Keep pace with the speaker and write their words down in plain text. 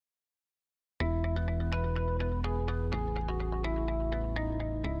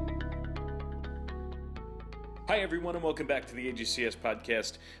Hi, everyone, and welcome back to the AGCS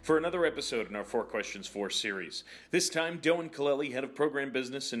podcast for another episode in our 4 Questions 4 series. This time, Doan Kaleli, head of program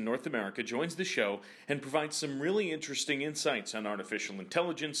business in North America, joins the show and provides some really interesting insights on artificial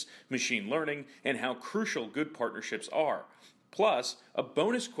intelligence, machine learning, and how crucial good partnerships are. Plus, a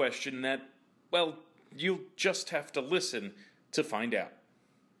bonus question that, well, you'll just have to listen to find out.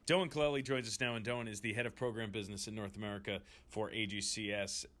 Doan Kaleli joins us now, and Doan is the head of program business in North America for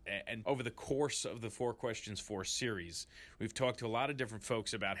AGCS. And over the course of the 4 Questions 4 series, we've talked to a lot of different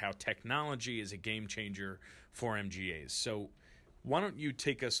folks about how technology is a game changer for MGAs. So why don't you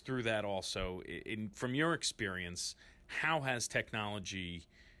take us through that also? From your experience, how has technology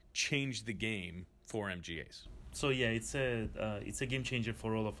changed the game for MGAs? So yeah, it's a game changer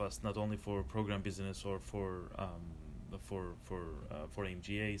for all of us, not only for program business or for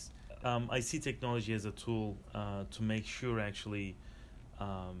MGAs. I see technology as a tool to make sure actually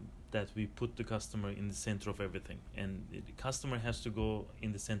that we put the customer in the center of everything, and the customer has to go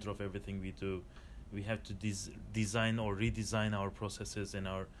in the center of everything we do. We have to design or redesign our processes and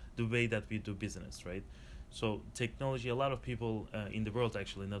the way that we do business, right? So technology, a lot of people in the world,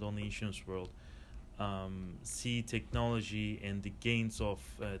 actually, not only insurance world, see technology and the gains of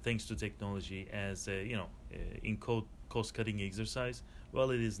thanks to technology as in cost-cutting exercise.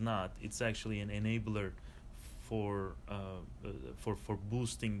 Well, it is not. It's actually an enabler for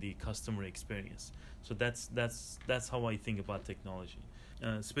boosting the customer experience. So that's how I think about technology,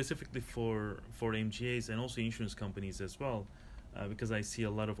 specifically for MGAs and also insurance companies as well. Because I see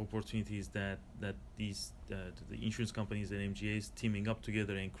a lot of opportunities that these the insurance companies and MGAs teaming up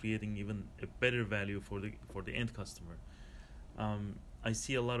together and creating even a better value for the end customer. I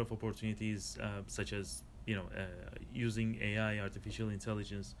see a lot of opportunities such as using AI, artificial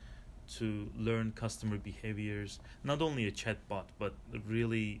intelligence, to learn customer behaviors. Not only a chatbot, but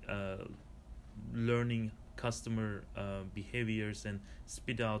really learning customer behaviors and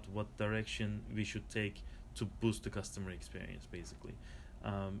spit out what direction we should take to boost the customer experience, basically.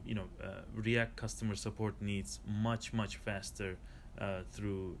 React customer support needs much faster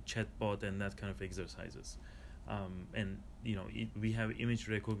through chatbot and that kind of exercises. We have image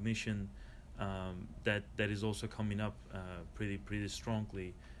recognition that is also coming up pretty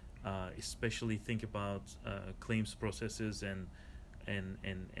strongly. Especially think about claims processes and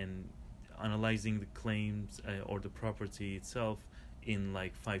analyzing the claims or the property itself in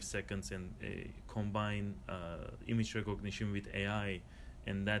like 5 seconds, and combine image recognition with AI,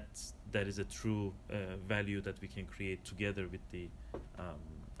 and that is a true value that we can create together with the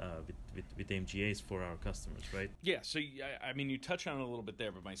with MGAs for our customers, right? Yeah, so I mean, you touched on it a little bit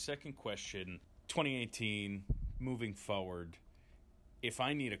there, but my second question, 2018, moving forward, if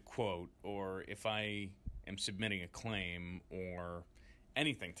I need a quote, or if I am submitting a claim or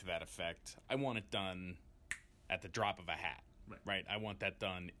anything to that effect, I want it done at the drop of a hat. Right. I want that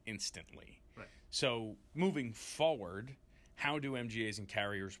done instantly. Right. So moving forward, how do MGAs and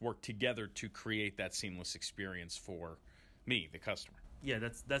carriers work together to create that seamless experience for me, the customer? Yeah,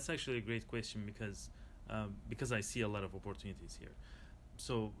 that's actually a great question because I see a lot of opportunities here.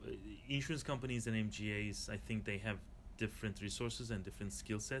 So insurance companies and MGAs, I think they have different resources and different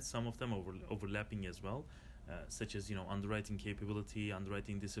skill sets. Some of them overlapping as well, such as underwriting capability,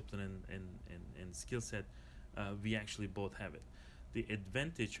 underwriting discipline, and skill set. We actually both have it. The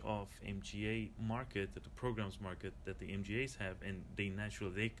advantage of MGA market, that the programs market that the MGAs have, and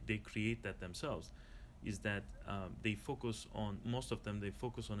they create that themselves, is that most of them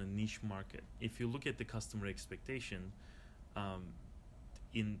focus on a niche market. If you look at the customer expectation,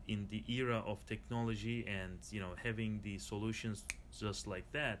 in the era of technology and having the solutions just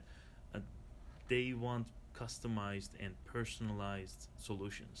like that, they want customized and personalized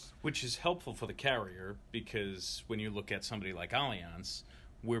solutions, which is helpful for the carrier, because when you look at somebody like Allianz,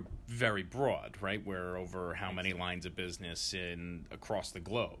 we're very broad, right? We're over how many lines of business across the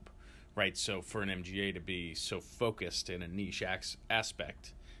globe, right? So for an MGA to be so focused in a niche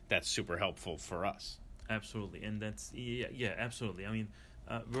aspect, that's super helpful for us. Absolutely, and that's absolutely. I mean,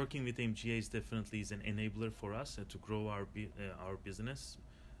 working with MGAs definitely is an enabler for us to grow our business.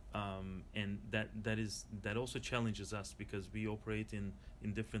 And that also challenges us, because we operate in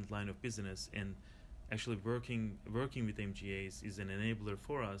different line of business, and actually working with MGAs is an enabler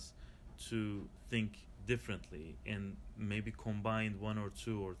for us to think differently and maybe combine 1 or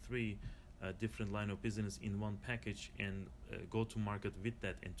 2 or 3 different line of business in one package and go to market with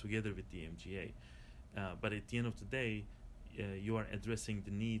that and together with the MGA. But at the end of the day, you are addressing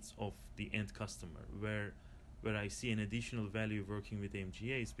the needs of the end customer, where I see an additional value working with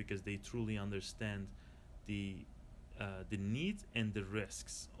MGAs, because they truly understand the need and the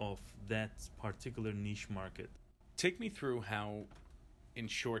risks of that particular niche market. Take me through how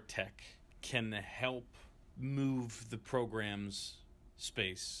InsurTech can help move the programs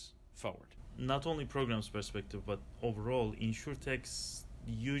space forward. Not only programs perspective, but overall, InsurTechs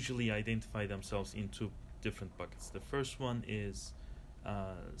usually identify themselves in two different buckets. The first one is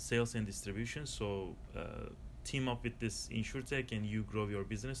sales and distribution. So team up with this InsurTech and you grow your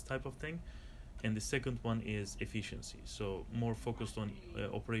business type of thing. And the second one is efficiency. So more focused on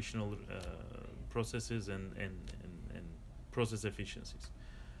operational processes and process efficiencies.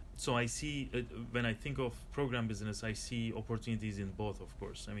 So I see, when I think of program business, I see opportunities in both, of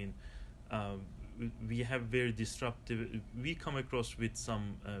course. I mean, we have very disruptive. We come across with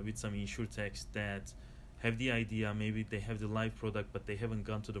some InsurTechs that have the idea, maybe they have the live product, but they haven't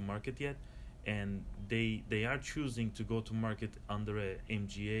gone to the market yet, and they are choosing to go to market under a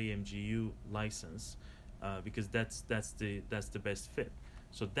MGA, MGU license, because that's the best fit.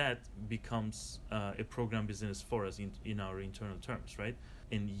 So that becomes a program business for us in our internal terms, right?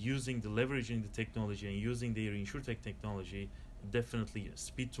 And leveraging the technology and using their InsurTech technology, definitely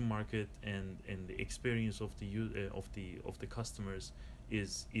speed to market and the experience of the customers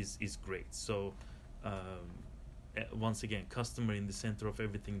is great. So once again, customer in the center of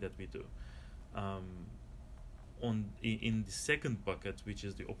everything that we do. In the second bucket, which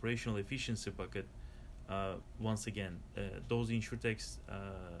is the operational efficiency bucket, once again, those InsurTech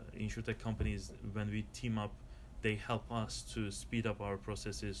companies, when we team up, they help us to speed up our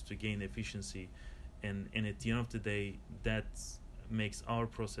processes to gain efficiency, and at the end of the day, that makes our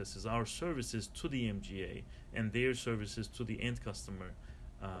processes, our services to the MGA and their services to the end customer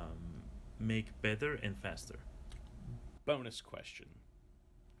make better and faster. Bonus question.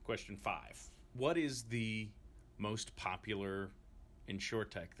 Question 5. What is the most popular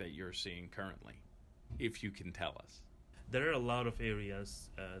InsurTech that you're seeing currently, if you can tell us? There are a lot of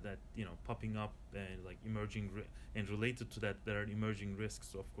areas that popping up and like emerging and related to that, there are emerging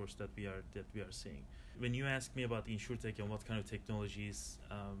risks, of course, that we are seeing. When you ask me about InsurTech and what kind of technologies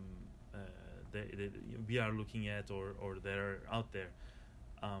we are looking at or that are out there,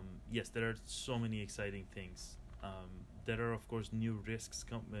 yes, there are so many exciting things. There are, of course, new risks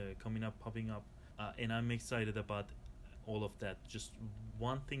coming up, popping up, and I'm excited about all of that. Just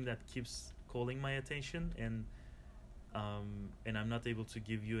one thing that keeps calling my attention, and I'm not able to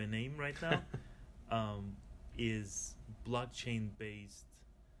give you a name right now, is blockchain-based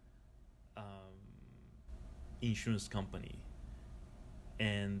insurance company.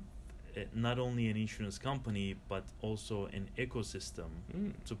 And not only an insurance company, but also an ecosystem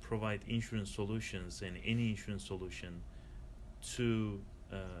to provide insurance solutions and any insurance solution to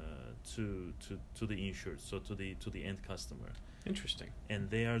the insured, so to the end customer. Interesting. And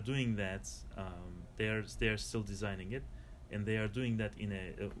they are doing that. They are still designing it, and they are doing that in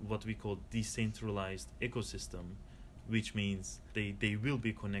a what we call decentralized ecosystem, which means they will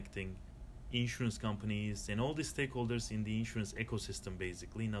be connecting insurance companies and all the stakeholders in the insurance ecosystem,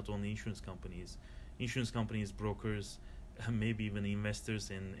 basically, not only insurance companies, brokers, maybe even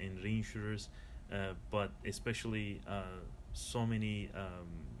investors and reinsurers, but especially so many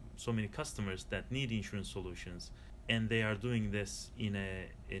customers that need insurance solutions, and they are doing this in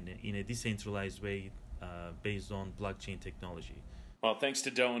a decentralized way based on blockchain technology. Well, thanks to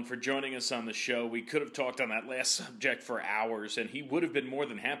Doan for joining us on the show. We could have talked on that last subject for hours, and he would have been more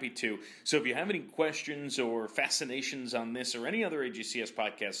than happy to. So if you have any questions or fascinations on this or any other AGCS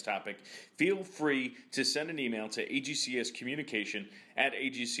podcast topic, feel free to send an email to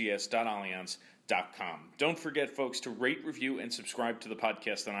agcscommunication@agcs.allianz.com. Don't forget, folks, to rate, review, and subscribe to the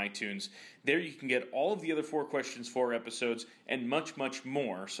podcast on iTunes. There you can get all of the other 4 Questions 4 episodes and much, much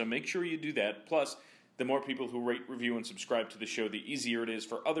more. So make sure you do that. Plus, the more people who rate, review, and subscribe to the show, the easier it is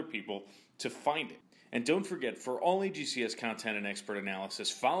for other people to find it. And don't forget, for all AGCS content and expert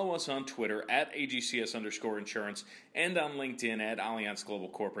analysis, follow us on Twitter @AGCS_insurance and on LinkedIn @Allianz Global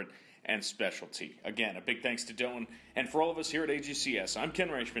Corporate and Specialty. Again, a big thanks to Doan. And for all of us here at AGCS, I'm Ken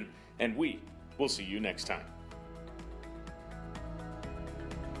Reichman, and we will see you next time.